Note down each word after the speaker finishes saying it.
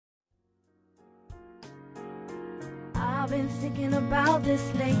been thinking about this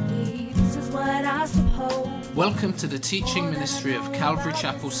lately. This is what I suppose. Welcome to the teaching ministry of Calvary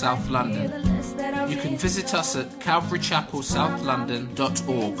Chapel South London. You can visit us at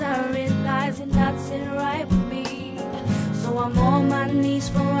calvarychapelsouth.london.org. I realize you're not sitting right with me. So I'm on my knees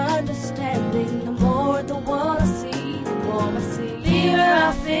for understanding. The more of the world I see, the more I see. Here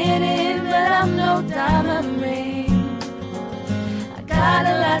I fit in, but I'm no diamond ring. I got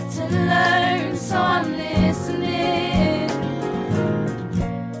a lot to learn, so I'm listening.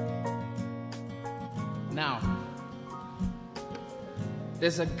 Now,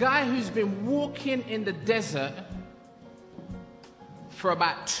 there's a guy who's been walking in the desert for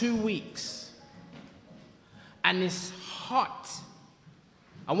about 2 weeks. And it's hot.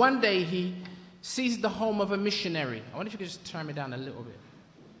 And one day he sees the home of a missionary. I wonder if you could just turn me down a little bit.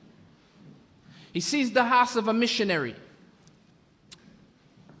 He sees the house of a missionary.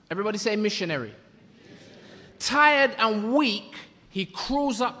 Everybody say missionary. Tired and weak, he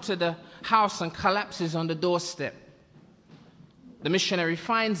crawls up to the house and collapses on the doorstep. The missionary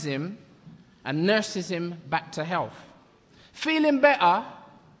finds him and nurses him back to health. Feeling better,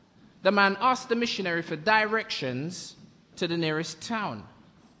 the man asks the missionary for directions to the nearest town.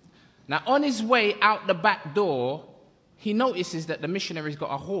 Now, on his way out the back door, he notices that the missionary's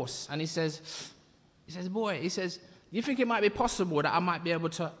got a horse. And he says, boy, you think it might be possible that I might be able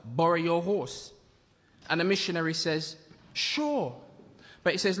to borrow your horse? And the missionary says, sure.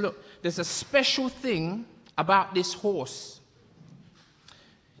 But he says, look, there's a special thing about this horse.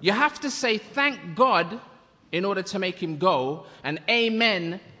 You have to say thank God in order to make him go, and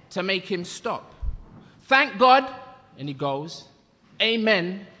amen to make him stop. Thank God, and he goes.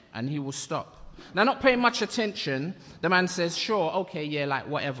 Amen, and he will stop. Now, not paying much attention, the man says, sure, okay, yeah, like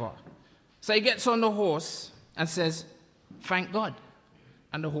whatever. So he gets on the horse and says, thank God.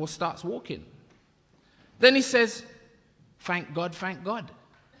 And the horse starts walking. Then he says, thank God, thank God.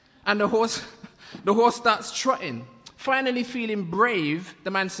 And the horse starts trotting. Finally feeling brave, the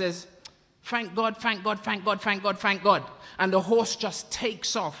man says, thank God, thank God, thank God, thank God, thank God. And the horse just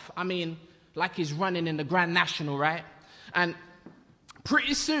takes off. I mean, like he's running in the Grand National, right? And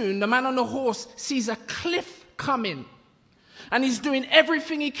pretty soon, the man on the horse sees a cliff coming. And he's doing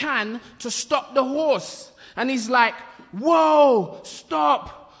everything he can to stop the horse. And he's like, whoa,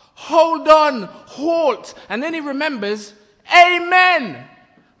 stop, hold on, halt. And then he remembers, amen.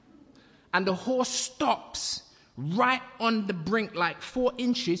 And the horse stops right on the brink, like 4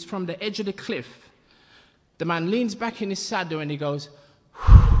 inches from the edge of the cliff. The man leans back in his saddle and he goes,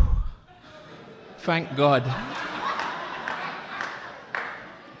 thank God.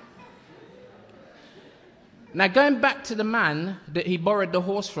 Now, going back to the man that he borrowed the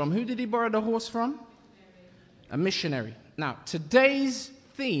horse from, who did he borrow the horse from? A missionary. Now, today's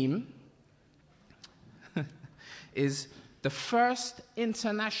theme is the first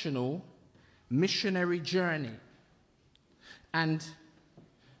international missionary journey. And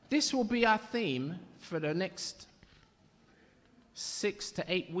this will be our theme for the next 6 to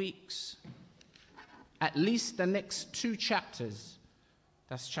 8 weeks. At least the next 2 chapters.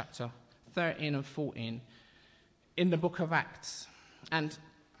 That's chapter 13 and 14 in the book of Acts. And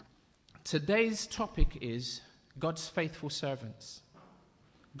today's topic is God's faithful servants.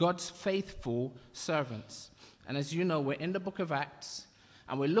 God's faithful servants. And as you know, we're in the book of Acts,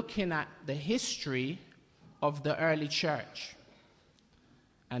 and we're looking at the history of the early church.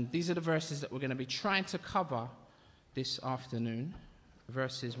 And these are the verses that we're going to be trying to cover this afternoon.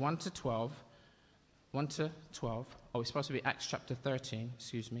 Verses 1 to 12. 1 to 12. Oh, it's supposed to be Acts chapter 13,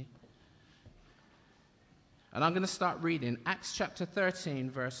 excuse me. And I'm going to start reading Acts chapter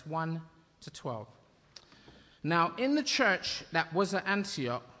 13, verse 1 to 12. Now, in the church that was at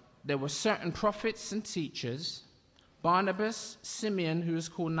Antioch, there were certain prophets and teachers: Barnabas, Simeon, who was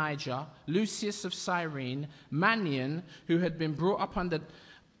called Niger, Lucius of Cyrene, Manaen, who had been brought up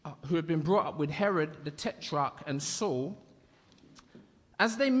with Herod the Tetrarch, and Saul.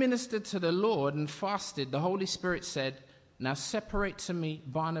 As they ministered to the Lord and fasted, the Holy Spirit said, now separate to me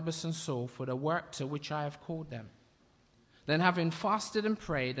Barnabas and Saul for the work to which I have called them. Then, having fasted and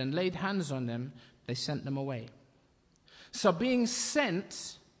prayed and laid hands on them, they sent them away. So being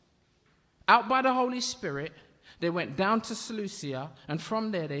sent out by the Holy Spirit, they went down to Seleucia, and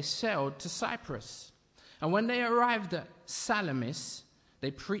from there they sailed to Cyprus. And when they arrived at Salamis, they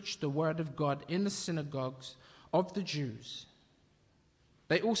preached the word of God in the synagogues of the Jews.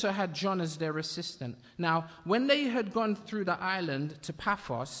 They also had John as their assistant. Now, when they had gone through the island to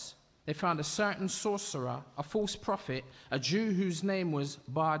Paphos, they found a certain sorcerer, a false prophet, a Jew whose name was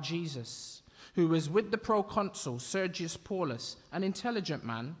Bar-Jesus, who was with the proconsul Sergius Paulus, an intelligent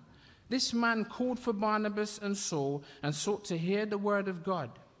man. This man called for Barnabas and Saul and sought to hear the word of God.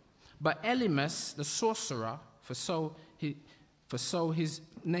 But Elymas, the sorcerer, for so his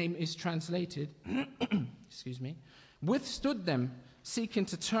name is translated, excuse me, withstood them, seeking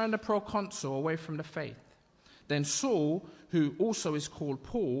to turn the proconsul away from the faith. Then Saul, who also is called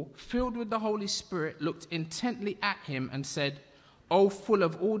Paul, filled with the Holy Spirit, looked intently at him and said, O full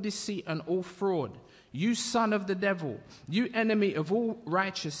of all deceit and all fraud, you son of the devil, you enemy of all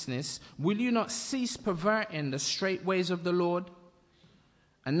righteousness, will you not cease perverting the straight ways of the Lord?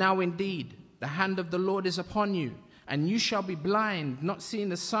 And now indeed, the hand of the Lord is upon you, and you shall be blind, not seeing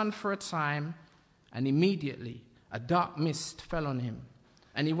the sun for a time. And immediately a dark mist fell on him,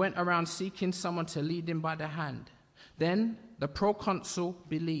 and he went around seeking someone to lead him by the hand. Then the proconsul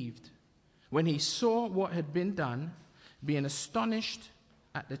believed, when he saw what had been done, being astonished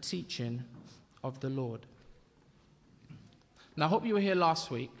at the teaching of the Lord. Now, I hope you were here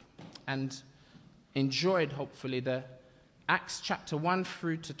last week and enjoyed, hopefully, the Acts chapter 1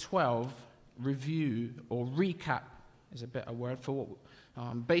 through to 12 review, or recap is a better word for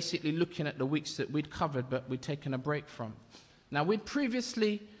what, basically looking at the weeks that we'd covered but we'd taken a break from. Now, we'd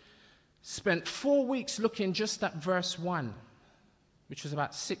previously spent 4 weeks looking just at verse 1, which was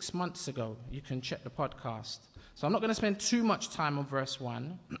about 6 months ago. You can check the podcast. So I'm not going to spend too much time on verse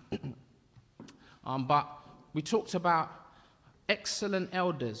 1. But we talked about excellent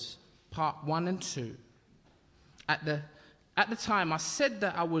elders, part 1 and 2. At the time, I said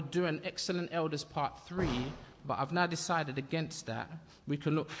that I would do an excellent elders part 3, but I've now decided against that. We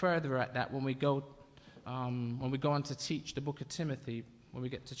can look further at that when we go on to teach the book of Timothy, when we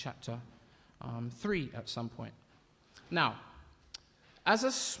get to chapter 3 at some point. Now, as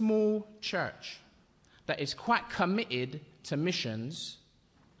a small church that is quite committed to missions,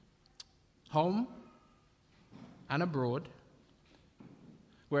 home and abroad,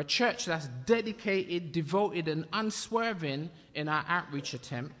 we're a church that's dedicated, devoted, and unswerving in our outreach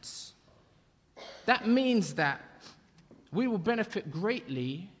attempts. That means that we will benefit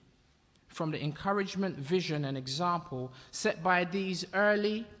greatly from the encouragement, vision, and example set by these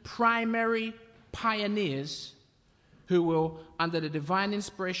early primary pioneers who will, under the divine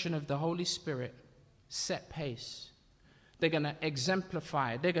inspiration of the Holy Spirit, set pace. They're going to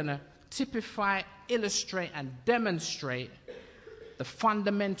exemplify, they're going to typify, illustrate, and demonstrate the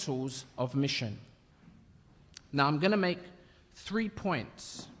fundamentals of mission. Now, I'm going to make 3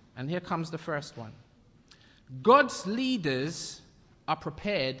 points, and here comes the first one. God's leaders are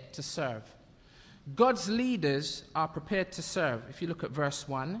prepared to serve. God's leaders are prepared to serve. If you look at verse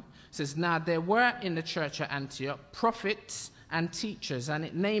 1, it says, Now there were in the church at Antioch prophets and teachers, and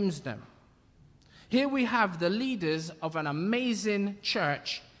it names them. Here we have the leaders of an amazing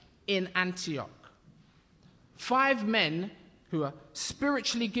church in Antioch. 5 men who are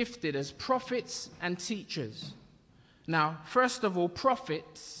spiritually gifted as prophets and teachers. Now, first of all,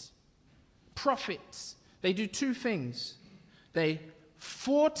 prophets, they do 2 things. They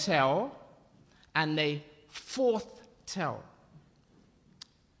foretell and they forthtell.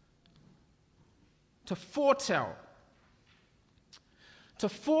 To foretell. To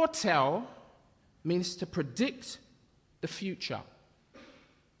foretell means to predict the future.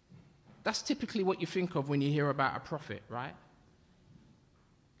 That's typically what you think of when you hear about a prophet, right?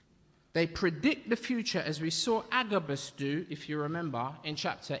 They predict the future, as we saw Agabus do, if you remember, in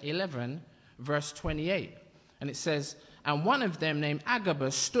chapter 11, verse 28. And it says, And one of them, named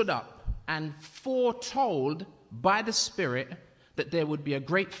Agabus, stood up and foretold by the Spirit that there would be a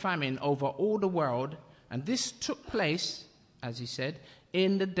great famine over all the world. And this took place, as he said,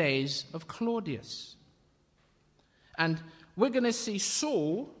 in the days of Claudius. And we're going to see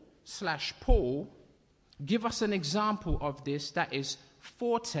Saul/Paul give us an example of this that is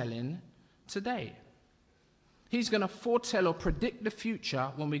foretelling today. He's going to foretell or predict the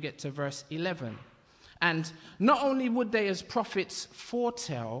future when we get to verse 11. And not only would they as prophets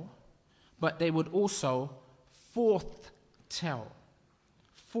foretell, but they would also forthtell.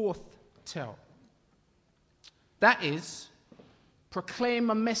 Forthtell. That is, proclaim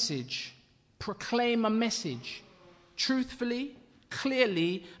a message, truthfully,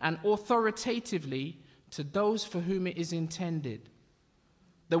 clearly, and authoritatively to those for whom it is intended.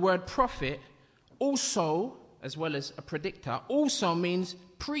 The word prophet also, as well as a predictor, also means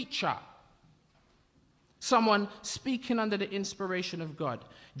preacher. Someone speaking under the inspiration of God.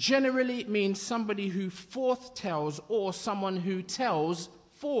 Generally, it means somebody who forthtells or someone who tells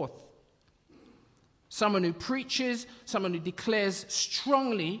forth. Someone who preaches, someone who declares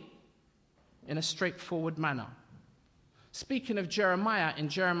strongly in a straightforward manner. Speaking of Jeremiah, in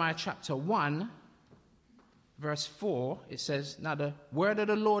Jeremiah chapter 1, verse 4, it says, "Now the word of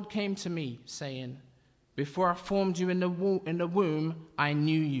the Lord came to me, saying, before I formed you in the womb, I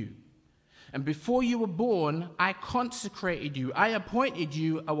knew you. And before you were born, I consecrated you. I appointed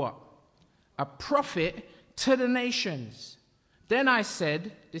you a what? A prophet to the nations. Then I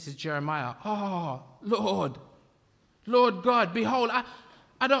said," this is Jeremiah, "Oh, Lord God, behold,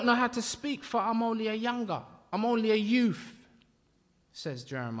 I don't know how to speak, for I'm only a youth, says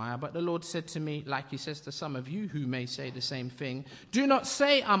Jeremiah. But the Lord said to me, like he says to some of you who may say the same thing, do not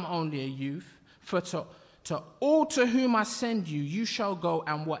say I'm only a youth, for to all to whom I send you, you shall go,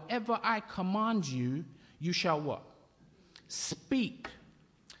 and whatever I command you, you shall what? Speak.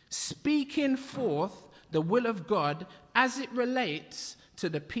 Speaking forth the will of God as it relates to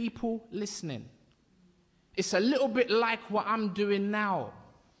the people listening. It's a little bit like what I'm doing now.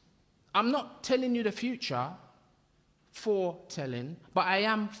 I'm not telling you the future, foretelling, but I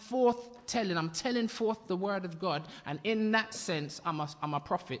am forthtelling. I'm telling forth the word of God, and in that sense, I'm a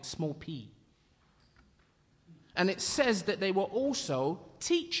prophet, small p. And it says that they were also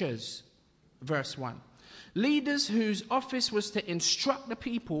teachers, verse 1. Leaders whose office was to instruct the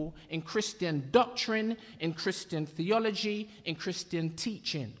people in Christian doctrine, in Christian theology, in Christian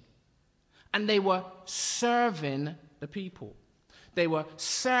teaching. And they were serving the people. They were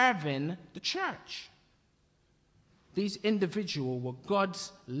serving the church. These individuals were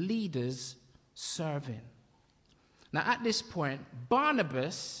God's leaders serving. Now at this point,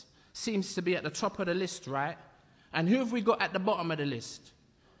 Barnabas seems to be at the top of the list, right? And who have we got at the bottom of the list?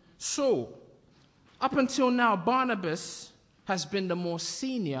 So, up until now, Barnabas has been the more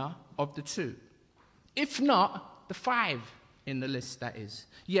senior of the two. If not, the 5 in the list, that is.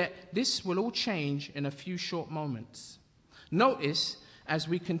 Yet, this will all change in a few short moments. Notice, as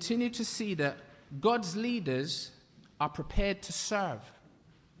we continue to see that God's leaders are prepared to serve.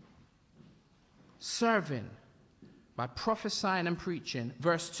 Serving by prophesying and preaching.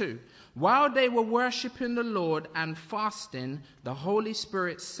 Verse 2, while they were worshiping the Lord and fasting, the Holy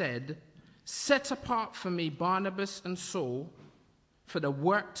Spirit said, set apart for me Barnabas and Saul for the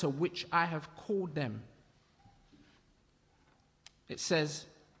work to which I have called them. It says,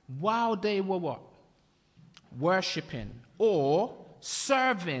 while they were what? Worshipping or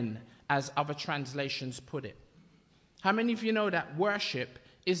serving, as other translations put it. How many of you know that worship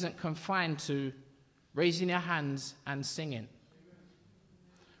isn't confined to raising your hands and singing?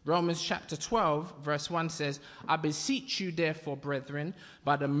 Romans chapter 12, verse 1 says, I beseech you, therefore, brethren,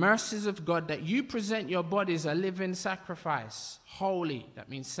 by the mercies of God, that you present your bodies a living sacrifice, holy, that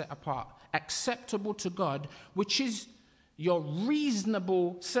means set apart, acceptable to God, which is your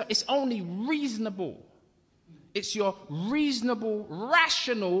reasonable, so it's only reasonable. It's your reasonable,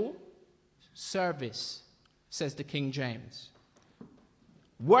 rational service, says the King James.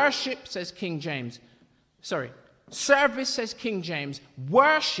 Worship, says King James. Service, says King James.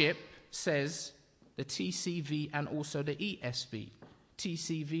 Worship, says the TCV and also the ESV.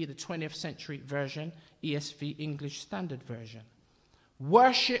 TCV, the 20th century version. ESV, English Standard Version.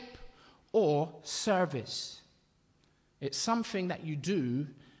 Worship or service. It's something that you do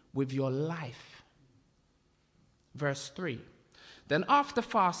with your life. Verse 3. Then after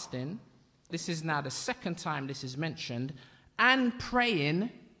fasting, this is now the second time this is mentioned, and praying,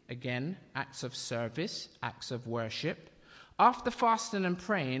 again, acts of service, acts of worship. After fasting and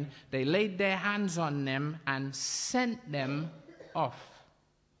praying, they laid their hands on them and sent them off.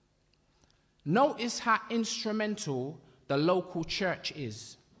 Notice how instrumental the local church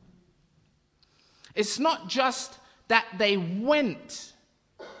is. It's not just that they went.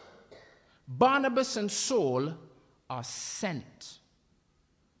 Barnabas and Saul are sent.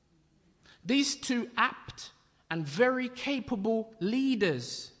 These two apt and very capable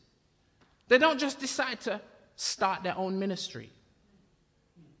leaders, they don't just decide to start their own ministry.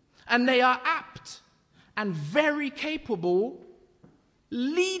 And they are apt and very capable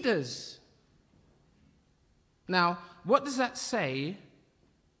leaders. Now, what does that say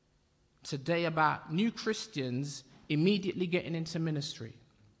today about new Christians immediately getting into ministry?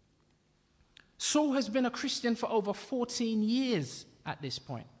 Saul has been a Christian for over 14 years at this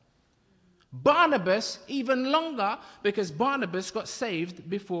point. Barnabas, even longer, because Barnabas got saved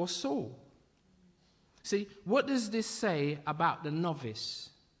before Saul. See, what does this say about the novice?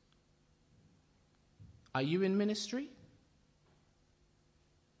 Are you in ministry?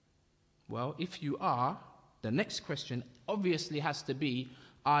 Well, if you are, the next question obviously has to be,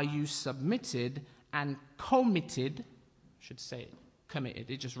 are you submitted and committed? I should say committed.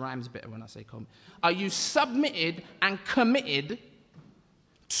 It just rhymes better when I say committed. Are you submitted and committed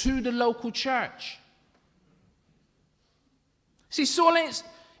to the local church? See, Saul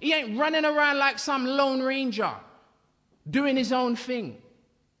He ain't running around like some lone ranger, doing his own thing.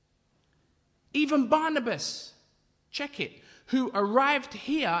 Even Barnabas, check it, who arrived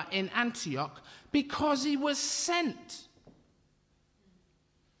here in Antioch because he was sent.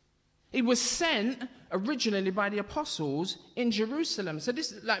 He was sent originally by the apostles in Jerusalem. So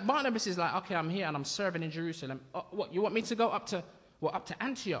this, like, Barnabas is like, okay, I'm here and I'm serving in Jerusalem. What, you want me to go up to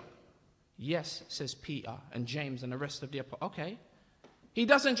Antioch? Yes, says Peter and James and the rest of the apostles. Okay. He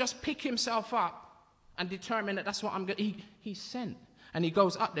doesn't just pick himself up and determine that that's what I'm going. He's sent. And he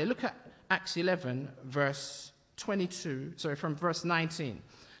goes up there. Look at Acts 11, verse 22. Sorry, from verse 19.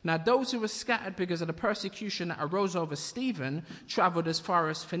 Now, those who were scattered because of the persecution that arose over Stephen traveled as far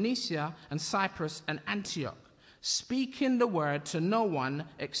as Phoenicia and Cyprus and Antioch, speaking the word to no one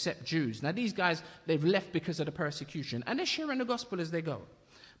except Jews. Now, these guys, they've left because of the persecution, and they're sharing the gospel as they go.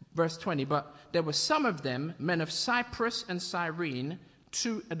 Verse 20, but there were some of them, men of Cyprus and Cyrene,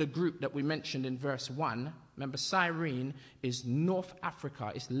 two of the group that we mentioned in verse 1. Remember, Cyrene is North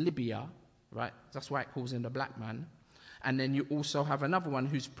Africa, it's Libya, right? That's why it calls him the black man. And then you also have another one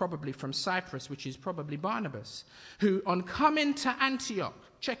who's probably from Cyprus, which is probably Barnabas, who on coming to Antioch,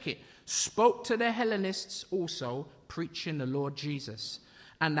 check it, spoke to the Hellenists also, preaching the Lord Jesus.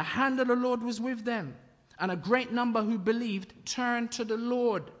 And the hand of the Lord was with them. And a great number who believed turned to the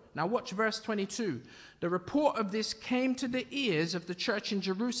Lord. Now watch verse 22. The report of this came to the ears of the church in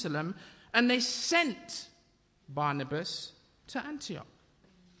Jerusalem, and they sent Barnabas to Antioch.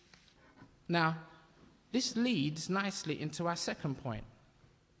 Now, this leads nicely into our second point.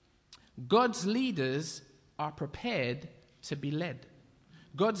 God's leaders are prepared to be led.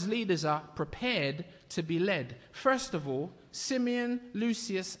 God's leaders are prepared to be led. First of all, Simeon,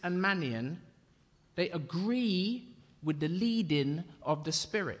 Lucius, and Manaen, they agree with the leading of the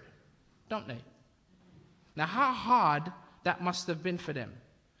Spirit, don't they? Now, how hard that must have been for them.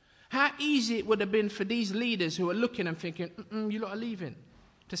 How easy it would have been for these leaders who are looking and thinking, you lot are leaving,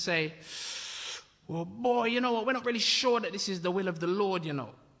 to say, well, boy, you know what, we're not really sure that this is the will of the Lord, you know.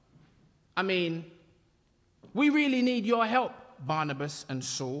 I mean, we really need your help, Barnabas and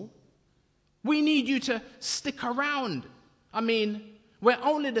Saul. We need you to stick around. I mean, we're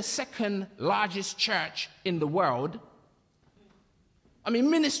only the second largest church in the world. I mean,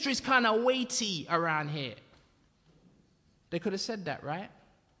 ministry's kind of weighty around here. They could have said that, right?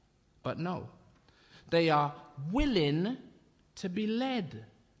 But no. They are willing to be led.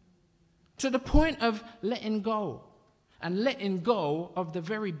 To the point of letting go. And letting go of the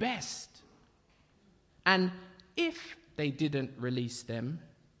very best. And if they didn't release them,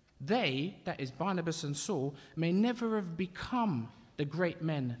 they, that is Barnabas and Saul, may never have become the great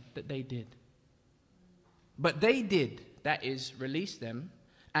men that they did. But they did, that is, release them,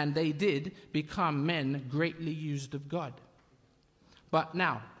 and they did become men greatly used of God. But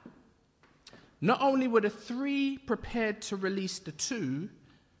now, not only were the three prepared to release the two,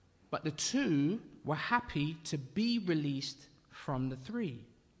 but the two were happy to be released from the three.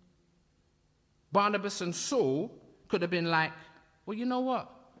 Barnabas and Saul could have been like, well, you know what?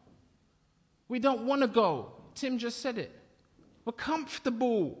 We don't want to go. Tim just said it. We're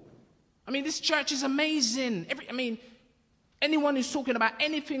comfortable. I mean, this church is amazing. Anyone who's talking about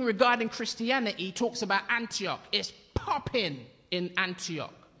anything regarding Christianity talks about Antioch. It's popping in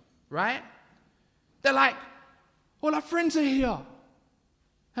Antioch, right? They're like, all our friends are here.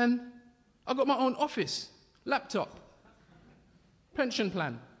 And I've got my own office, laptop, pension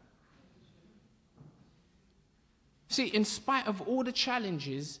plan. See, in spite of all the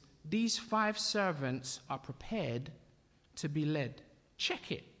challenges, these 5 servants are prepared to be led.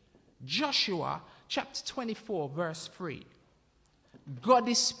 Check it. Joshua chapter 24, verse 3. God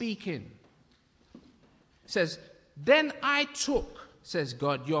is speaking. It says, then I took, says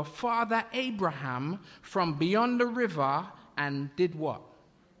God, your father Abraham from beyond the river and did what?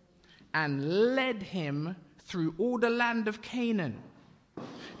 And led him through all the land of Canaan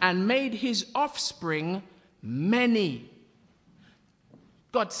and made his offspring many.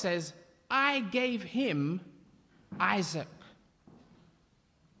 God says, I gave him Isaac.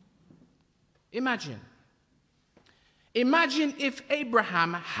 Imagine if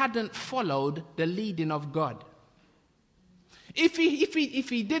Abraham hadn't followed the leading of God. If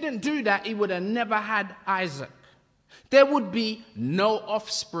he didn't do that, he would have never had Isaac. There would be no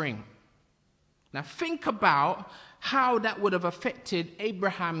offspring. Now think about how that would have affected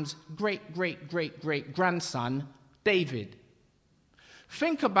Abraham's great-great-great-great-grandson, David.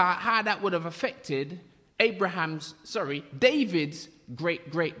 Think about how that would have affected David's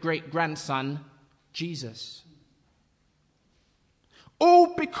great-great-great-grandson, Jesus.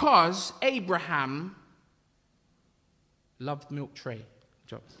 All because Abraham loved milk tray.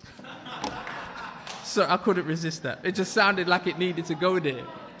 Jokes. So I couldn't resist that. It just sounded like it needed to go there.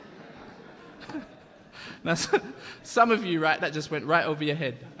 Now, some of you, right, that just went right over your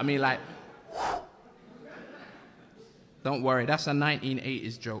head. I mean, like, don't worry, that's a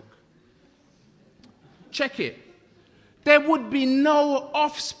 1980s joke. Check it. There would be no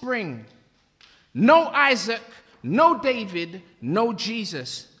offspring, no Isaac, no David, no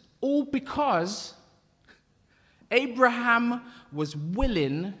Jesus, all because Abraham was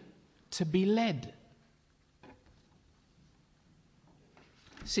willing to be led.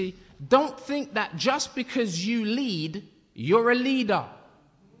 See, don't think that just because you lead, you're a leader.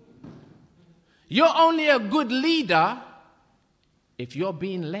 You're only a good leader if you're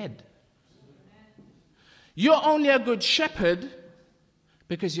being led. You're only a good shepherd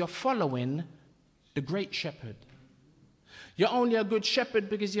because you're following the great shepherd. You're only a good shepherd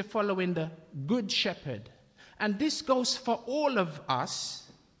because you're following the good shepherd. And this goes for all of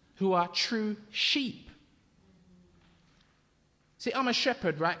us who are true sheep. See, I'm a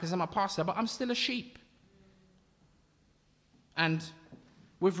shepherd, right, because I'm a pastor, but I'm still a sheep. And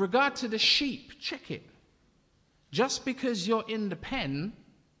with regard to the sheep, check it. Just because you're in the pen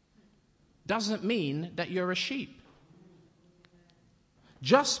doesn't mean that you're a sheep.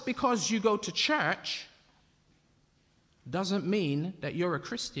 Just because you go to church doesn't mean that you're a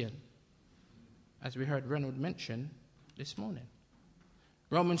Christian, as we heard Reynolds mention this morning.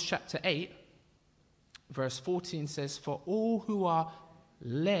 Romans chapter 8, verse 14 says, "For all who are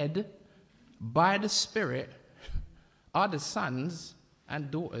led by the Spirit are the sons and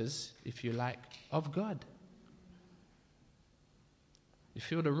daughters, if you like, of God." You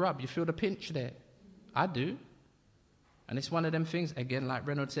feel the rub, you feel the pinch there. I do. And it's one of them things, again, like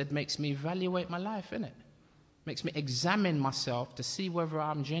Reynolds said, makes me evaluate my life, innit? Makes me examine myself to see whether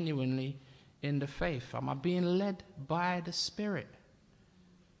I'm genuinely in the faith. Am I being led by the Spirit?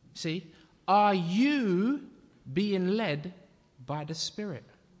 See, are you being led by the Spirit?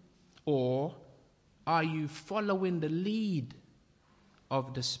 Or are you following the lead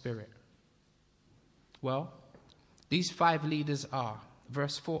of the Spirit? Well, these 5 leaders are,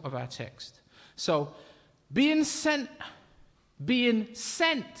 verse 4 of our text. So, being sent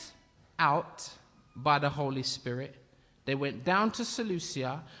out by the Holy Spirit, they went down to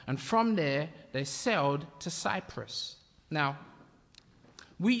Seleucia, and from there they sailed to Cyprus. Now,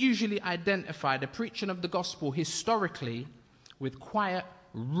 we usually identify the preaching of the gospel historically with quiet,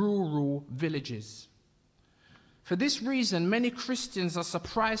 rural villages. For this reason, many Christians are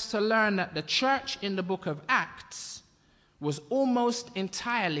surprised to learn that the church in the book of Acts was almost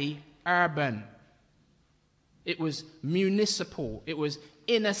entirely urban. It was municipal. It was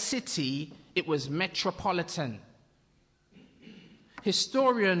inner city. It was metropolitan.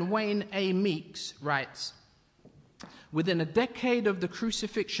 Historian Wayne A. Meeks writes, "Within a decade of the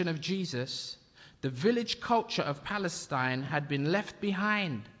crucifixion of Jesus, the village culture of Palestine had been left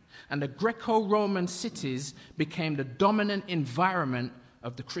behind, and the Greco-Roman cities became the dominant environment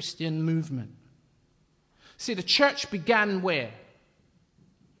of the Christian movement." See, the church began where?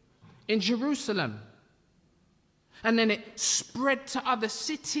 In Jerusalem. And then it spread to other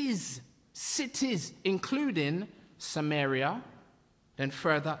cities, including Samaria, then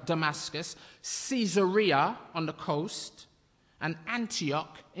further Damascus, Caesarea on the coast, and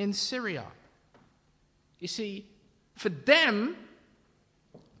Antioch in Syria. You see, for them,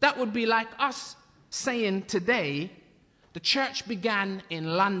 that would be like us saying today, the church began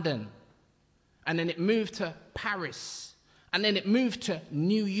in London, and then it moved to Paris, and then it moved to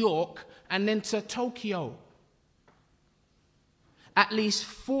New York, and then to Tokyo. At least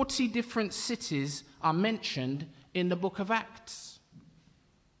 40 different cities are mentioned in the book of Acts.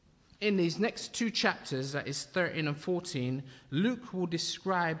 In these next 2 chapters, that is 13 and 14, Luke will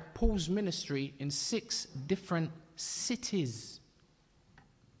describe Paul's ministry in 6 different cities.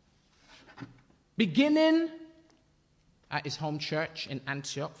 Beginning at his home church in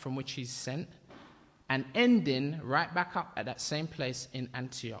Antioch, from which he's sent, and ending right back up at that same place in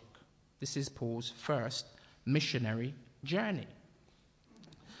Antioch. This is Paul's first missionary journey.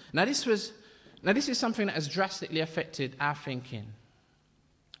 Now this is something that has drastically affected our thinking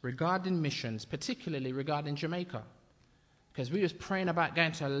regarding missions, particularly regarding Jamaica. Because we was praying about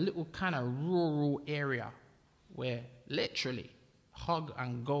going to a little kind of rural area where literally hog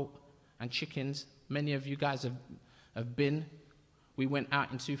and goat and chickens, many of you guys have been. We went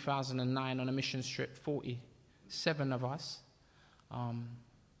out in 2009 on a mission trip, 47 of us.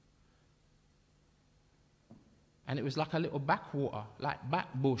 And it was like a little backwater, like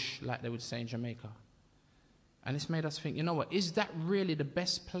backbush, like they would say in Jamaica. And it's made us think, you know what, is that really the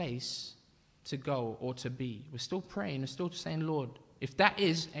best place to go or to be? We're still praying, we're still saying, Lord, If that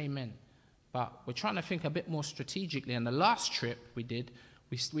is, amen. But we're trying to think a bit more strategically. And the last trip we did,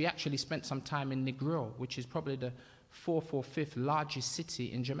 we actually spent some time in Negril, which is probably the fourth or fifth largest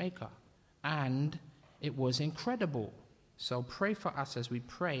city in Jamaica. And it was incredible. So pray for us as we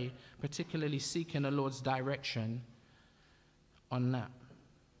pray, particularly seeking the Lord's direction on that.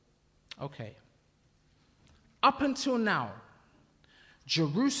 Okay. Up until now,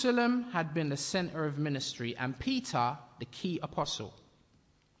 Jerusalem had been the center of ministry and Peter the key apostle.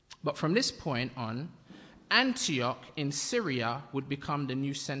 But from this point on, Antioch in Syria would become the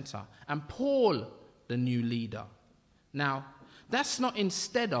new center and Paul the new leader. Now, that's not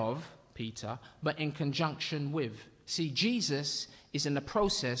instead of Peter, but in conjunction with. See, Jesus is in the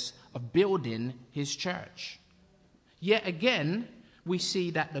process of building his church. Yet again, we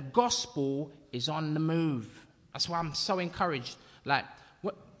see that the gospel is on the move. That's why I'm so encouraged. Like,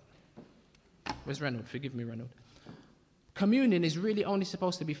 what? Where's Reynolds? Forgive me, Reynolds. Communion is really only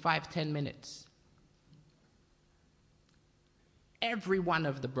supposed to be 5-10 minutes. Every one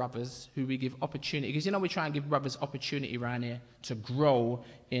of the brothers who we give opportunity, because we try and give brothers opportunity around here to grow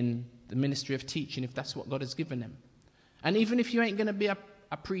in the ministry of teaching if that's what God has given them. And even if you ain't going to be a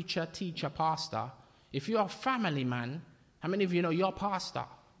preacher, teacher, pastor, if you're a family man, how many of you know you're a pastor?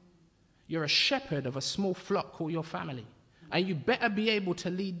 You're a shepherd of a small flock called your family. And you better be able to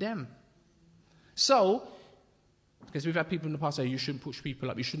lead them. So, because we've had people in the past say, you shouldn't push people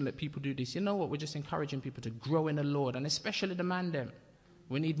up, you shouldn't let people do this. You know what? We're just encouraging people to grow in the Lord, and especially the man them.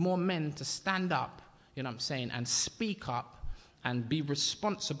 We need more men to stand up, and speak up and be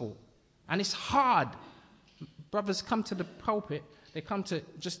responsible. And it's hard. Brothers come to the pulpit, they come to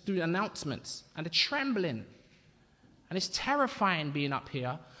just do announcements, and they're trembling. And it's terrifying being up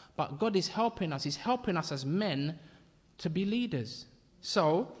here, but God is helping us. He's helping us as men to be leaders.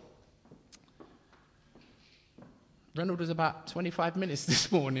 So, Reynolds was about 25 minutes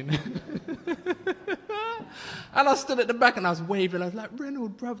this morning. And I stood at the back and I was waving. I was like,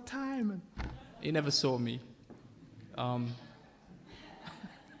 Reynolds, bruv, time. And he never saw me.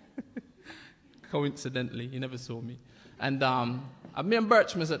 Coincidentally, he never saw me. And me and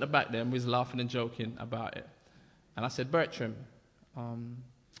Bertram was at the back there and we was laughing and joking about it. And I said, Bertram,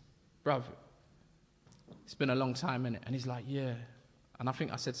 bruv, it's been a long time, innit? And he's like, yeah. And I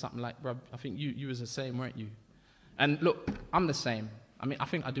think I said something like, bruv, I think you was the same, weren't you? And look, I'm the same. I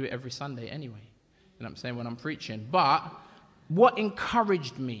think I do it every Sunday anyway. You know what I'm saying, when I'm preaching. But what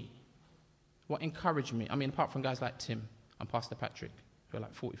encouraged me, apart from guys like Tim and Pastor Patrick, who are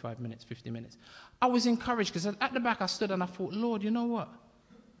like 45 minutes, 50 minutes, I was encouraged because at the back I stood and I thought, Lord, you know what?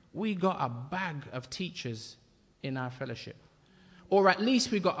 We got a bag of teachers in our fellowship. Or at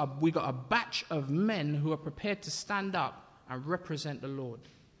least we got a batch of men who are prepared to stand up and represent the Lord.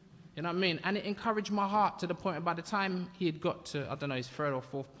 You know what I mean? And it encouraged my heart to the point that by the time he had got to, his third or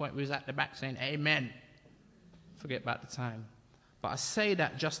fourth point, we was at the back saying, amen. Forget about the time. But I say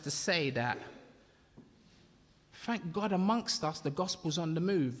that just to say that, thank God amongst us, the gospel's on the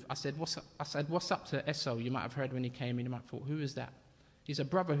move. I said, what's up to Esso? You might have heard when he came in, you might have thought, who is that? He's a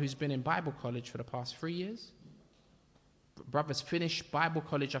brother who's been in Bible college for the past 3 years. Brother's finished Bible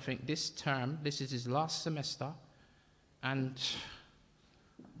college, I think, this term. This is his last semester. And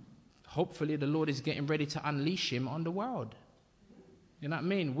hopefully the Lord is getting ready to unleash him on the world. You know what I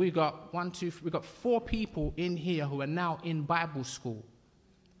mean? We got 4 people in here who are now in Bible school.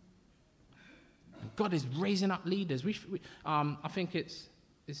 God is raising up leaders. I think it's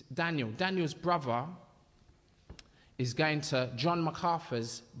Daniel. Daniel's brother is going to John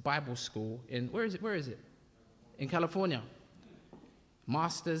MacArthur's Bible school in, where is it? In California.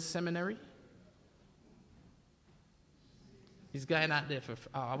 Master's Seminary. He's going out there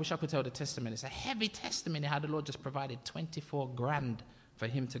I wish I could tell the testimony. It's a heavy testimony how the Lord just provided 24 grand for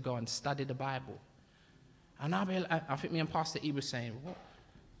him to go and study the Bible. And I think me and Pastor E was saying, what?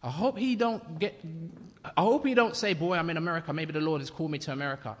 I hope he don't say, boy, I'm in America. Maybe the Lord has called me to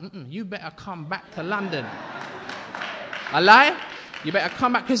America. You better come back to London. I lie? You better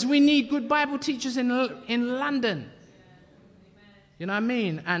come back because we need good Bible teachers in London. You know what I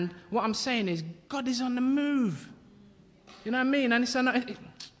mean? And what I'm saying is God is on the move. You know what I mean?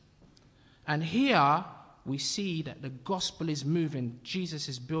 And here we see that the gospel is moving. Jesus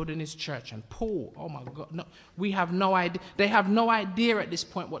is building his church. And Paul, oh my God, no, we have no idea. They have no idea at this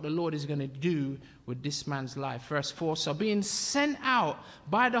point what the Lord is going to do with this man's life. Verse 4, so being sent out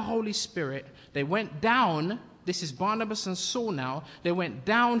by the Holy Spirit, they went down. This is Barnabas and Saul now. They went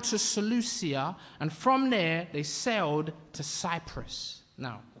down to Seleucia, and from there they sailed to Cyprus.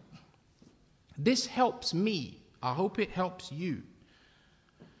 Now, this helps me. I hope it helps you.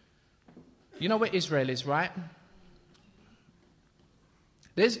 You know where Israel is, right?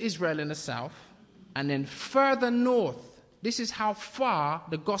 There's Israel in the south, and then further north, this is how far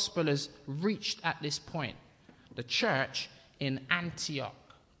the gospel has reached at this point. The church in Antioch.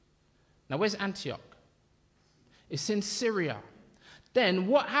 Now, where's Antioch? It's in Syria. Then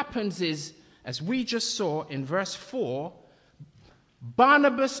what happens is, as we just saw in verse 4,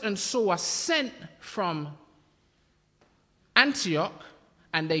 Barnabas and Saul are sent from Antioch,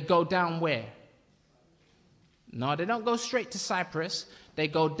 and they go down where? No, they don't go straight to Cyprus. They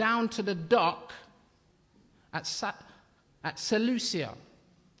go down to the dock at Seleucia.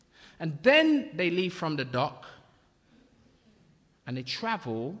 And then they leave from the dock, and they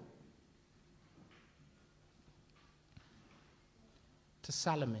travel to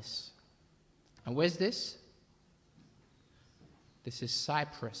Salamis. And where's this? This is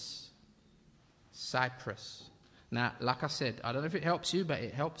Cyprus. Cyprus. Now, like I said, I don't know if it helps you, but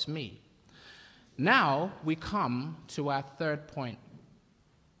it helps me. Now we come to our third point.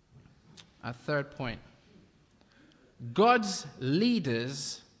 Our third point. God's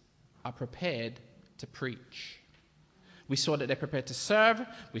leaders are prepared to preach. We saw that they're prepared to serve.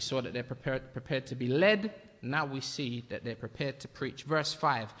 We saw that they're prepared to be led. Now we see that they're prepared to preach. Verse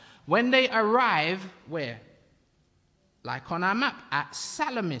 5. When they arrive, where? Like on our map, at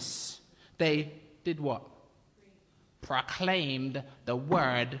Salamis, they did what? Proclaimed the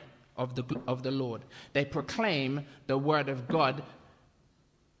word of the Lord. They proclaim the word of God.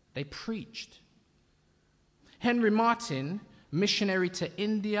 They preached. Henry Martin, missionary to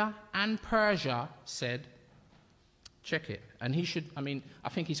India and Persia, said, check it, and I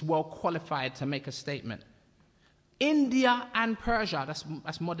think he's well qualified to make a statement. India and Persia,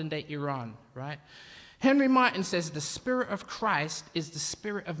 that's modern day Iran, right? Henry Martin says the spirit of Christ is the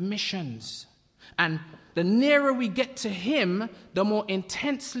spirit of missions. And the nearer we get to him, the more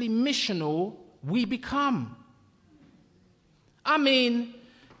intensely missional we become.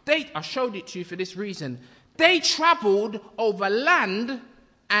 I showed it to you for this reason. They traveled over land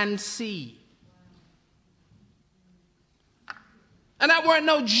and sea. And that weren't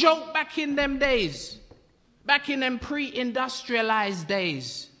no joke back in them days. Back in them pre-industrialized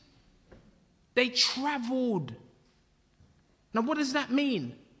days. They traveled. Now, what does that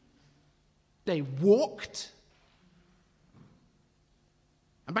mean? They walked.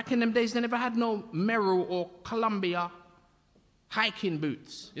 And back in them days, they never had no Merrell or Columbia hiking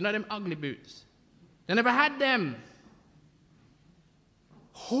boots. You know them ugly boots? They never had them.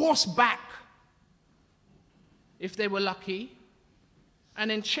 Horseback, if they were lucky.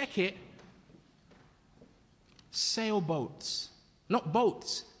 And then check it. Sailboats. Not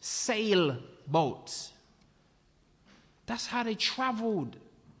boats. Sailboats. That's how they traveled.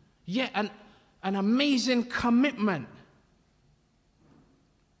 Yeah, an amazing commitment.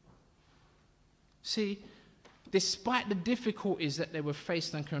 See, despite the difficulties that they were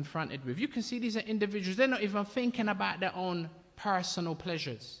faced and confronted with, you can see these are individuals, they're not even thinking about their own personal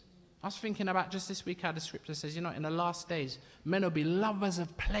pleasures. I was thinking about just this week how the scripture says, in the last days, men will be lovers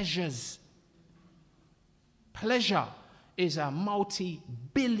of pleasures. Pleasure is a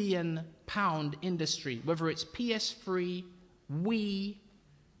multi-billion pound industry, whether it's PS3, Wii,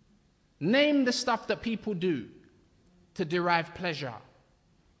 name the stuff that people do to derive pleasure.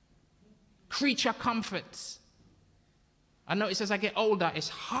 Creature comforts. I notice as I get older, it's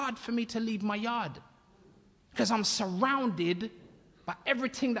hard for me to leave my yard because I'm surrounded by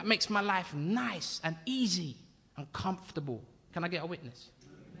everything that makes my life nice and easy and comfortable. Can I get a witness?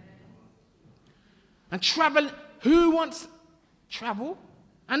 And travel, who wants travel?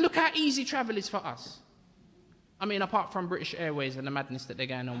 And look how easy travel is for us. Apart from British Airways and the madness that they're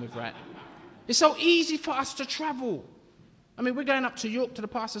going on with, right? It's so easy for us to travel. We're going up to York to the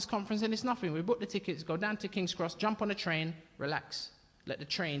pastors' conference and it's nothing. We book the tickets, go down to King's Cross, jump on a train, relax. Let the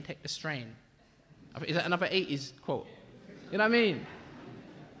train take the strain. Is that another 80s quote? You know what I mean?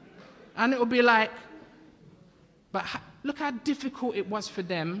 And it will be like, but look how difficult it was for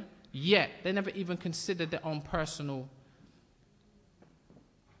them, yet they never even considered their own personal.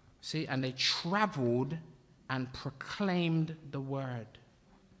 See, and they traveled and proclaimed the word.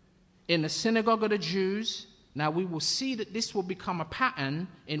 In the synagogue of the Jews, now we will see that this will become a pattern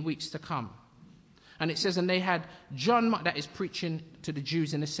in weeks to come. And it says, and they had John Mark, that is preaching to the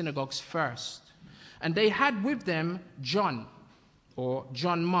Jews in the synagogues first. And they had with them John, or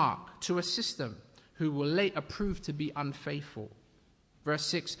John Mark, to assist them, who will later prove to be unfaithful. Verse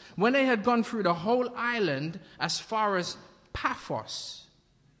 6, when they had gone through the whole island as far as Paphos.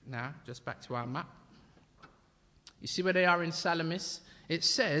 Now, just back to our map. You see where they are in Salamis? It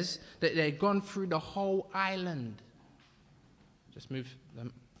says that they'd gone through the whole island. Just move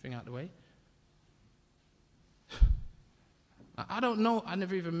the thing out of the way. I don't know. I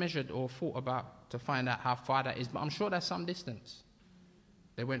never even measured or thought about to find out how far that is, but I'm sure that's some distance.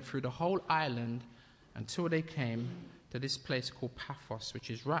 They went through the whole island until they came to this place called Paphos, which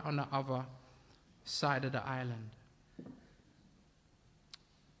is right on the other side of the island.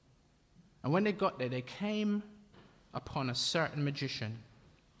 And when they got there, they came upon a certain magician.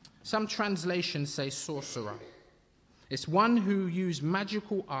 Some translations say sorcerer. It's one who used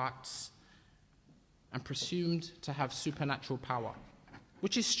magical arts and presumed to have supernatural power,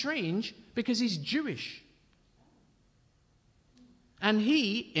 which is strange because he's Jewish. And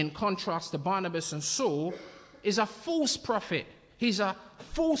he, in contrast to Barnabas and Saul, is a false prophet. He's a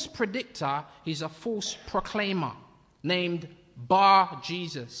false predictor. He's a false proclaimer named Bar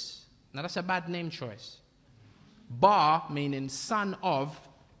Jesus. Now that's a bad name choice. Bar meaning son of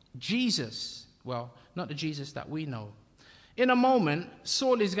Jesus. Well, not the Jesus that we know. In a moment,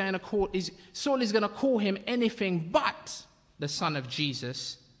 Saul is going to call him anything but the son of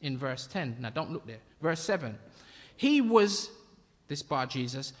Jesus in verse 10. Now don't look there. Verse 7. This Bar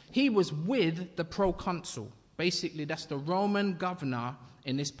Jesus, he was with the proconsul. Basically, that's the Roman governor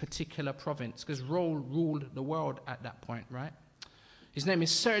in this particular province, because Rome ruled the world at that point, right? His name is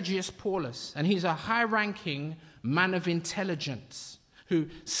Sergius Paulus, and he's a high-ranking man of intelligence who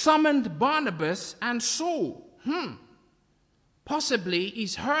summoned Barnabas and Saul. Possibly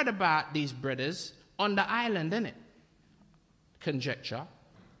he's heard about these brothers on the island, innit? Conjecture.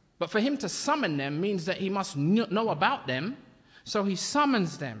 But for him to summon them means that he must know about them. So he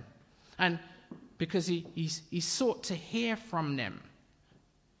summons them. And because he sought to hear from them.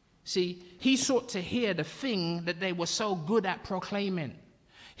 See, he sought to hear the thing that they were so good at proclaiming.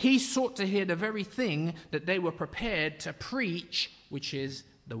 He sought to hear the very thing that they were prepared to preach, which is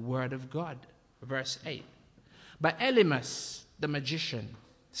the word of God. Verse 8. But Elymas, the magician,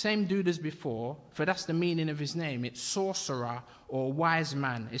 same dude as before, for that's the meaning of his name. It's sorcerer or wise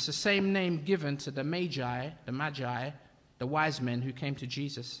man. It's the same name given to the Magi, the wise men who came to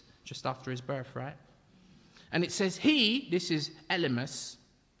Jesus just after his birth, right? And it says this is Elymas,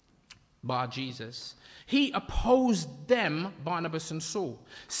 Bar Jesus, he opposed them, Barnabas and Saul,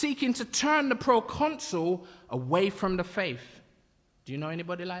 seeking to turn the proconsul away from the faith. Do you know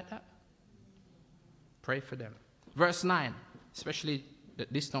anybody like that? Pray for them. Verse 9, especially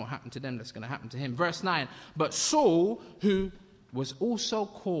that this don't happen to them, that's going to happen to him. Verse 9, but Saul, who was also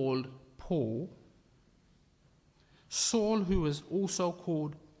called Paul,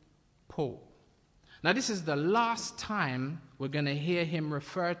 Now, this is the last time we're going to hear him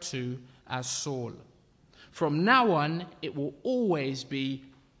referred to as Saul. From now on, it will always be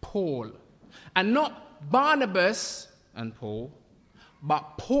Paul. And not Barnabas and Paul,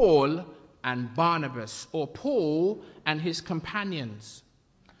 but Paul and Barnabas, or Paul and his companions.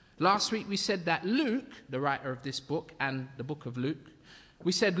 Last week we said that Luke, the writer of this book and the book of Luke,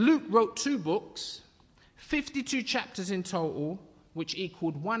 we said Luke wrote 2 books, 52 chapters in total, which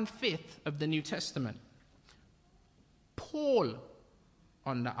equaled 1/5 of the New Testament. Paul,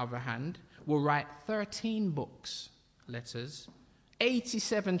 on the other hand, will write 13 books, letters,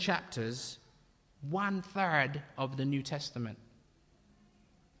 87 chapters, 1/3 of the New Testament.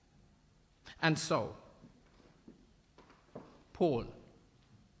 And so, Paul,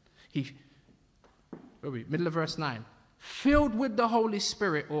 middle of verse 9, filled with the Holy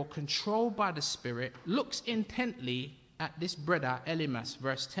Spirit or controlled by the Spirit, looks intently at this brother Elymas,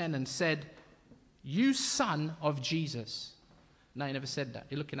 verse 10, and said, "You son of Jesus." No, he never said that.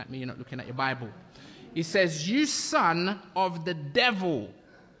 You're looking at me, you're not looking at your Bible. He says, "You son of the devil,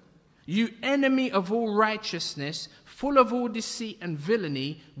 you enemy of all righteousness, full of all deceit and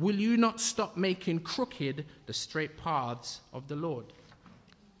villainy, will you not stop making crooked the straight paths of the Lord?"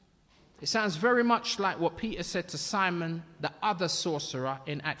 It sounds very much like what Peter said to Simon, the other sorcerer,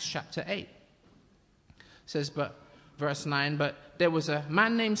 in Acts chapter 8. It says, verse 9, but there was a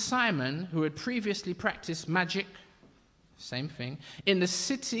man named Simon who had previously practiced magic, same thing, in the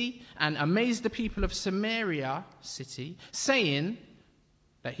city and amazed the people of Samaria city, saying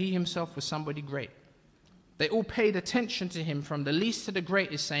that he himself was somebody great. They all paid attention to him from the least to the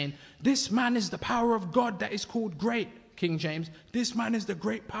greatest, saying, "This man is the power of God that is called great." King James, "This man is the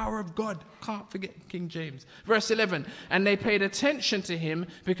great power of God." Can't forget King James. Verse 11, and they paid attention to him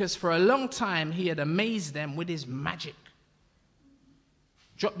because for a long time he had amazed them with his magic.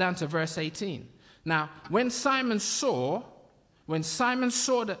 Drop down to verse 18. Now, when Simon saw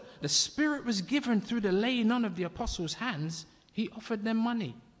that the Spirit was given through the laying on of the apostles' hands, he offered them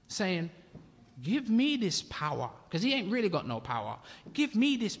money, saying, "Give me this power," because he ain't really got no power. "Give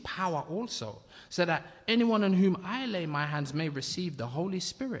me this power also, so that anyone on whom I lay my hands may receive the Holy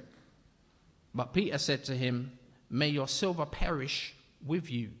Spirit." But Peter said to him, may your silver perish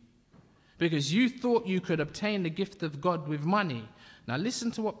with you, because you thought you could obtain the gift of God with money. Now listen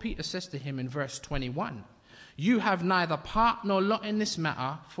to what Peter says to him in verse 21. You have neither part nor lot in this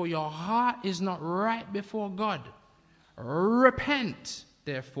matter, for your heart is not right before God. Repent,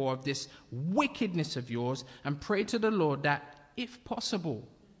 therefore, of this wickedness of yours, and pray to the Lord that, if possible,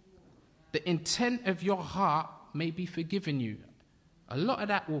 the intent of your heart may be forgiven you. A lot of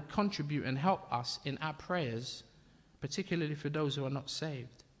that will contribute and help us in our prayers, particularly for those who are not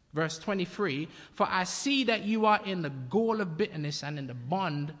saved. Verse 23, for I see that you are in the gall of bitterness and in the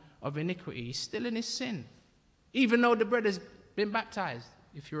bond of iniquity, still in his sin, even though the brother's been baptized,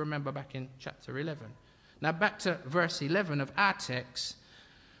 if you remember back in chapter 11. Now back to verse 11 of our text,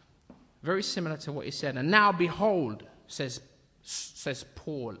 very similar to what he said. And now behold, says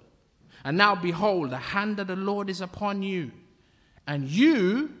Paul, and now behold, the hand of the Lord is upon you, and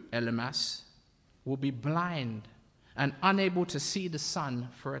you, Elymas, will be blind and unable to see the sun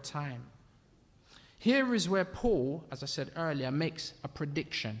for a time. Here is where Paul, as I said earlier, makes a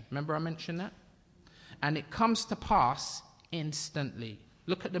prediction. Remember I mentioned that? And it comes to pass instantly.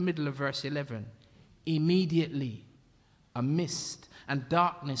 Look at the middle of verse 11. Immediately a mist and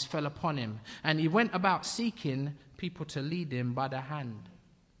darkness fell upon him, and he went about seeking people to lead him by the hand.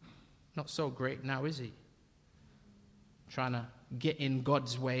 Not so great now, is he? Trying to get in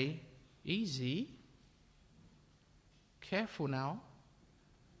God's way. Easy. Careful now.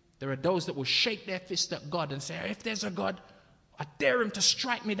 There are those that will shake their fist at God and say, if there's a God, I dare him to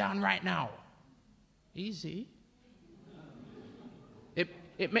strike me down right now. Easy.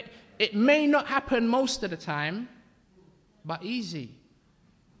 It may not happen most of the time, but easy.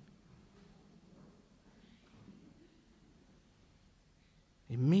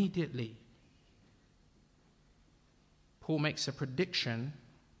 Immediately, Paul makes a prediction,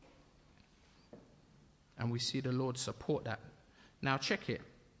 and we see the Lord support that. Now check it.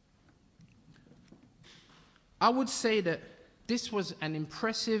 I would say that this was an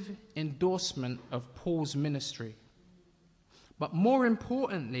impressive endorsement of Paul's ministry. But more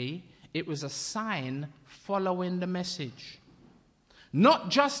importantly, it was a sign following the message. Not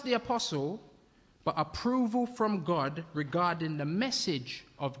just the apostle, but approval from God regarding the message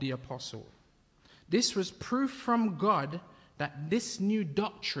of the apostle. This was proof from God that this new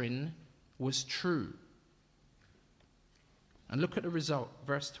doctrine was true. And look at the result,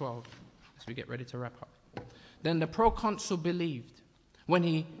 verse 12, as we get ready to wrap up. Then the proconsul believed when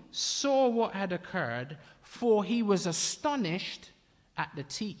he saw what had occurred, for he was astonished at the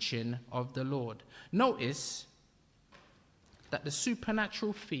teaching of the Lord. Notice that the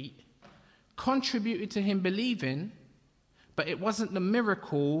supernatural feat contributed to him believing, but it wasn't the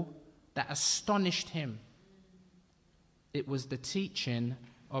miracle that astonished him. It was the teaching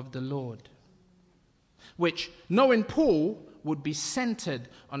of the Lord, which, knowing Paul, would be centered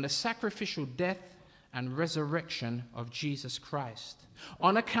on the sacrificial death and resurrection of Jesus Christ,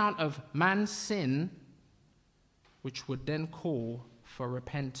 on account of man's sin, which would then call for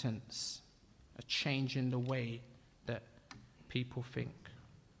repentance, a change in the way that people think.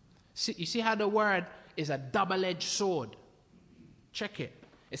 You see how the word is a double-edged sword? Check it.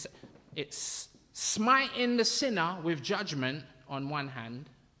 It's smiting the sinner with judgment on one hand,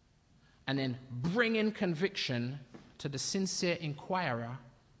 and then bringing conviction to the sincere inquirer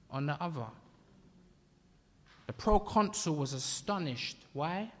on the other. The proconsul was astonished.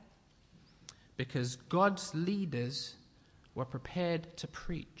 Why? Because God's leaders were prepared to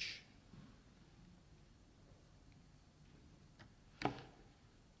preach.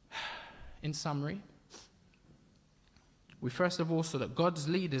 In summary, we first of all saw that God's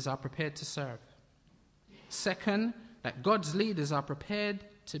leaders are prepared to serve. Second, that God's leaders are prepared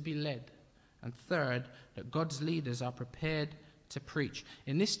to be led. And third, that God's leaders are prepared to preach.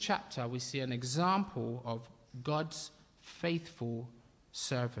 In this chapter, we see an example of God's faithful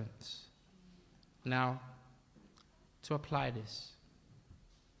servants. Now, to apply this,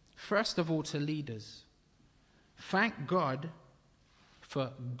 first of all to leaders, thank God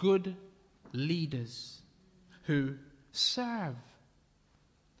for good leaders who serve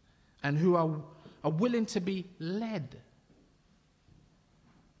and who are willing to be led.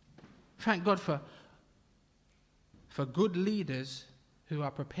 Thank God for good leaders who are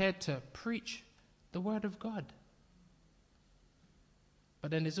prepared to preach the word of God.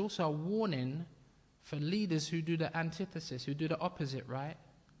 But then there's also a warning for leaders who do the antithesis, who do the opposite, right?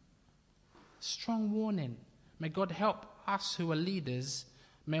 Strong warning. May God help us who are leaders.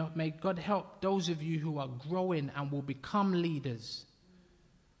 May God help those of you who are growing and will become leaders.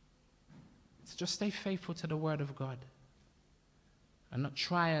 So just stay faithful to the word of God and not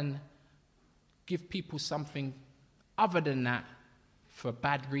try and give people something other than that, for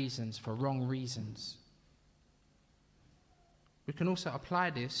bad reasons, for wrong reasons. We can also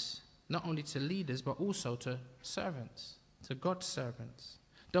apply this not only to leaders, but also to servants, to God's servants.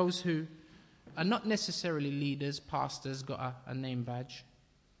 Those who are not necessarily leaders, pastors, got a name badge,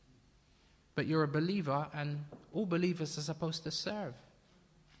 but you're a believer, and all believers are supposed to serve.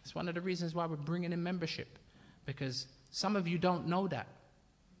 It's one of the reasons why we're bringing in membership, because some of you don't know that.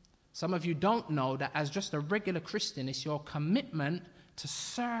 Some of you don't know that as just a regular Christian, it's your commitment to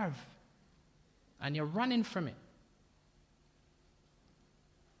serve, and you're running from it.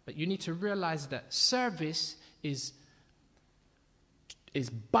 But you need to realize that service is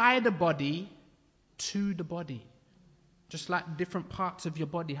by the body to the body. Just like different parts of your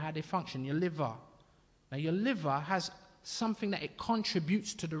body, how they function. Your liver. Now your liver has something that it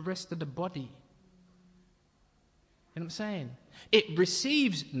contributes to the rest of the body. You know what I'm saying? It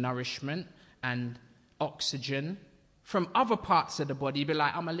receives nourishment and oxygen from other parts of the body. You'd be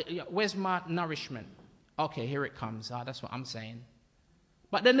like, where's my nourishment? Okay, here it comes. That's what I'm saying.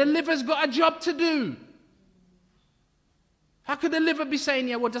 But then the liver's got a job to do. How could the liver be saying,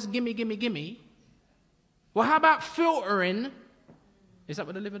 yeah, well, just gimme, gimme, gimme? Well, how about filtering? Is that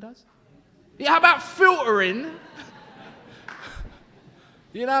what the liver does? Yeah, how about filtering?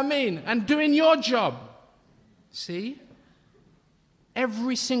 You know what I mean? And doing your job. See?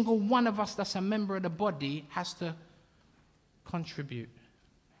 Every single one of us that's a member of the body has to contribute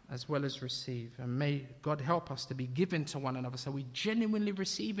as well as receive. And may God help us to be given to one another so we genuinely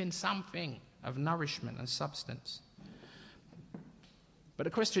receiving something of nourishment and substance. But the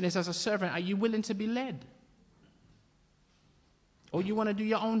question is, as a servant, are you willing to be led? Or you want to do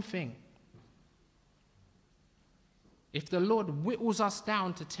your own thing? If the Lord whittles us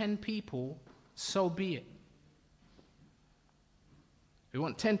down to 10 people, so be it. We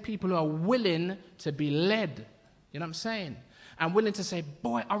want 10 people who are willing to be led. You know what I'm saying? And willing to say,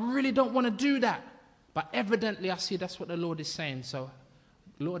 boy, I really don't want to do that. But evidently I see that's what the Lord is saying. So,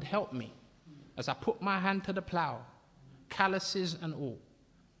 Lord, help me as I put my hand to the plow, calluses and all.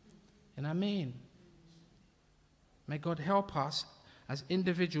 You know what I mean? May God help us as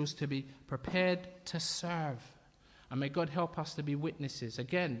individuals to be prepared to serve. And may God help us to be witnesses.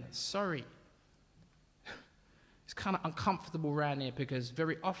 Again, sorry. It's kind of uncomfortable around here because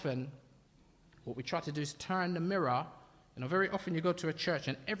very often what we try to do is turn the mirror. You know, very often you go to a church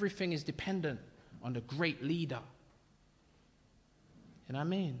and everything is dependent on the great leader. You know what I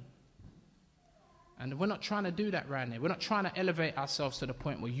mean? And we're not trying to do that around here. We're not trying to elevate ourselves to the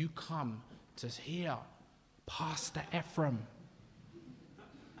point where you come to hear Pastor Ephraim.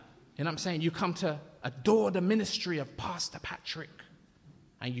 You know what I'm saying? You come to adore the ministry of Pastor Patrick.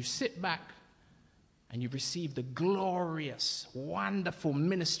 And you sit back and you receive the glorious, wonderful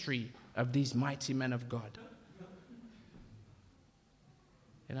ministry of these mighty men of God.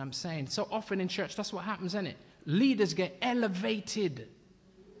 You know what I'm saying? So often in church, that's what happens, isn't it? Leaders get elevated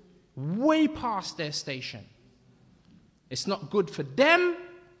way past their station. It's not good for them,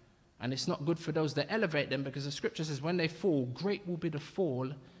 and it's not good for those that elevate them, because the scripture says when they fall, great will be the fall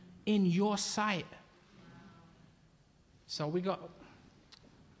in your sight.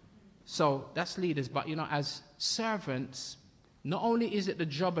 So that's leaders, but you know, as servants, not only is it the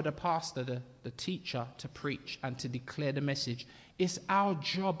job of the pastor, the teacher, to preach and to declare the message, it's our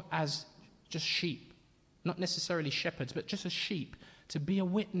job as just sheep, not necessarily shepherds, but just as sheep, to be a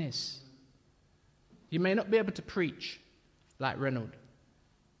witness. You may not be able to preach like Reynolds,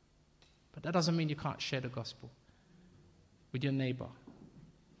 but that doesn't mean you can't share the gospel with your neighbor.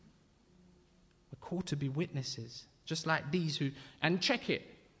 We're called to be witnesses, just like these who, and check it.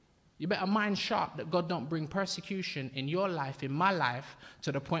 You better mind sharp that God don't bring persecution in your life, in my life,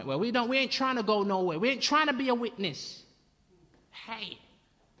 to the point where we ain't trying to go nowhere. We ain't trying to be a witness. Hey,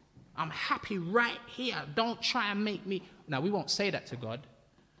 I'm happy right here. Don't try and make me. Now, we won't say that to God.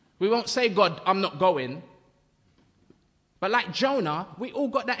 We won't say, God, I'm not going. But like Jonah, we all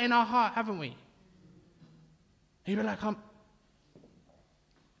got that in our heart, haven't we? You'd be like,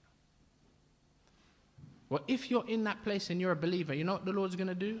 Well, if you're in that place and you're a believer, you know what the Lord's going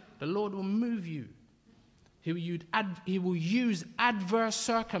to do? The Lord will move you. He will use adverse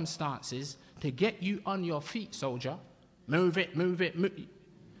circumstances to get you on your feet, soldier. Move it.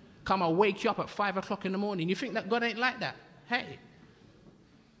 Come, I'll wake you up at 5 o'clock in the morning. You think that God ain't like that? Hey.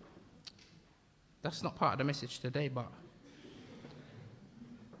 That's not part of the message today, but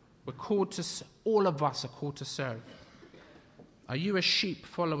we're called to, all of us are called to serve. Are you a sheep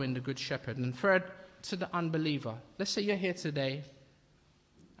following the good shepherd? And third, to the unbeliever. Let's say you're here today,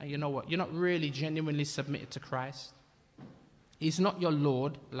 and you know what? You're not really genuinely submitted to Christ. He's not your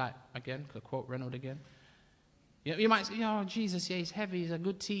Lord, like, again, could quote Reynolds again. You might say, oh, Jesus, yeah, he's heavy, he's a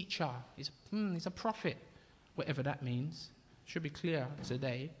good teacher, he's a prophet, whatever that means. Should be clear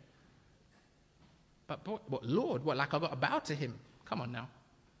today. But what, Lord, what, like I got to bow to him? Come on now.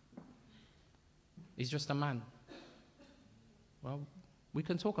 He's just a man. Well, we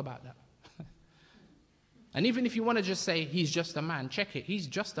can talk about that. And even if you want to just say he's just a man, check it. He's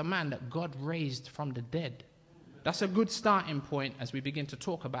just a man that God raised from the dead. That's a good starting point as we begin to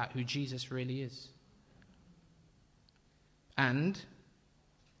talk about who Jesus really is. And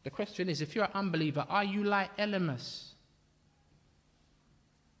the question is, if you're an unbeliever, are you like Elymas?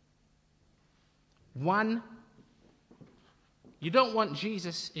 One, you don't want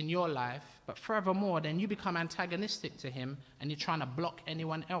Jesus in your life, but furthermore, then you become antagonistic to him and you're trying to block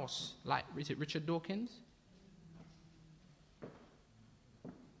anyone else. Like, is it Richard Dawkins?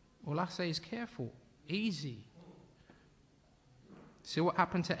 All I say is careful, easy. See what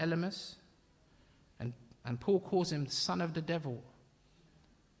happened to Elymas? And Paul calls him son of the devil.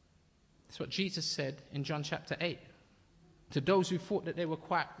 That's what Jesus said in John chapter 8. To those who thought that they were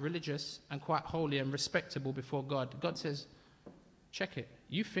quite religious and quite holy and respectable before God, God says, check it.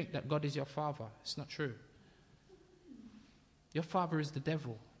 You think that God is your father. It's not true. Your father is the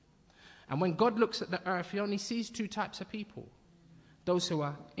devil. And when God looks at the earth, he only sees two types of people. Those who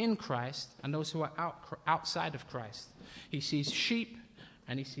are in Christ and those who are outside of Christ. He sees sheep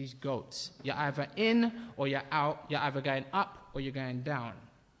and he sees goats. You're either in or you're out. You're either going up or you're going down.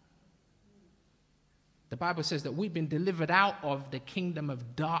 The Bible says that we've been delivered out of the kingdom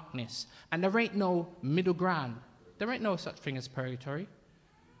of darkness. And there ain't no middle ground. There ain't no such thing as purgatory. You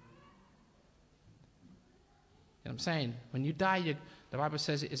know what I'm saying? When you die, the Bible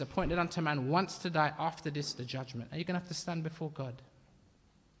says it is appointed unto man once to die, after this the judgment. Are you going to have to stand before God?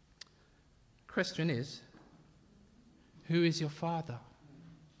 Question is, who is your father?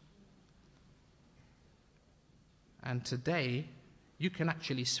 And today, you can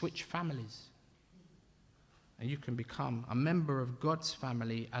actually switch families. And you can become a member of God's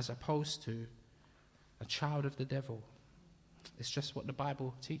family as opposed to a child of the devil. It's just what the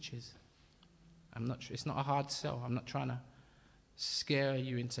Bible teaches. It's not a hard sell. I'm not trying to scare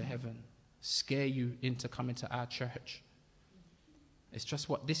you into heaven, scare you into coming to our church. It's just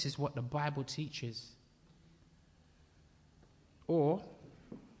this is what the Bible teaches. And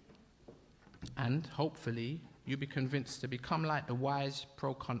hopefully, you'll be convinced to become like the wise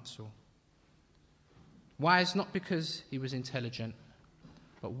proconsul. Wise not because he was intelligent,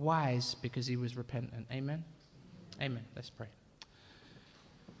 but wise because he was repentant. Amen? Amen. Let's pray.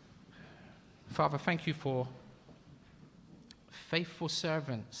 Father, thank you for faithful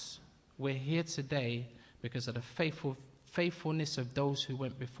servants. We're here today because of the faithfulness of those who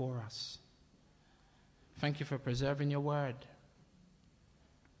went before us. Thank you for preserving your word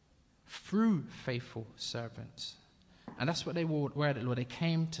through faithful servants. And that's what they were, Lord. They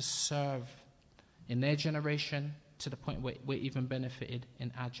came to serve in their generation to the point where we're even benefited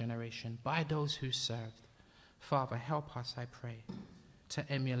in our generation by those who served. Father, help us, I pray, to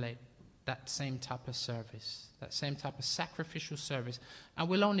emulate that same type of service, that same type of sacrificial service. And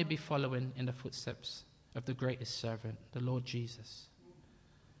we'll only be following in the footsteps of the greatest servant, the Lord Jesus,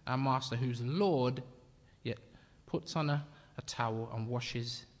 our master, who's Lord, yet puts on a towel and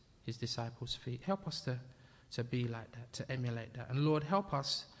washes his disciples' feet. Help us to be like that, to emulate that. And Lord, help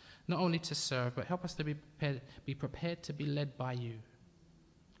us not only to serve, but help us to be prepared to be led by you.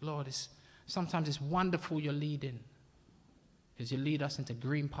 Lord, sometimes it's wonderful you're leading, because you lead us into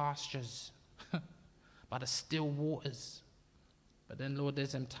green pastures by the still waters. But then, Lord,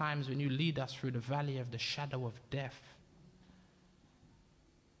 there's them times when you lead us through the valley of the shadow of death.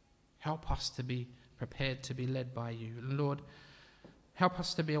 Help us to be prepared to be led by you. Lord, help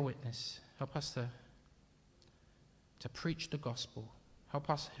us to be a witness. Help us to preach the gospel. Help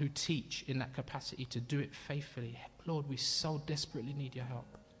us who teach in that capacity to do it faithfully. Lord, we so desperately need your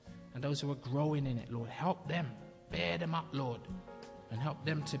help. And those who are growing in it, Lord, help them. Bear them up, Lord, and help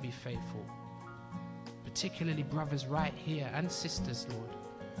them to be faithful. Particularly brothers right here and sisters, Lord,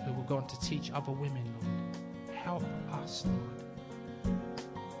 who will go on to teach other women, Lord. Help us, Lord.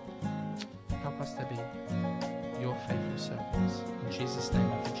 Help us to be your faithful servants. In Jesus'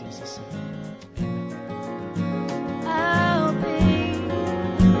 name and for Jesus' sake. Amen. I'll be.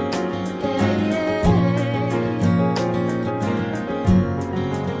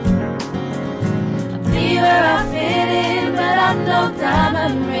 Where I fit in, but I'm no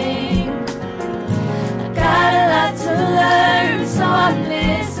diamond ring.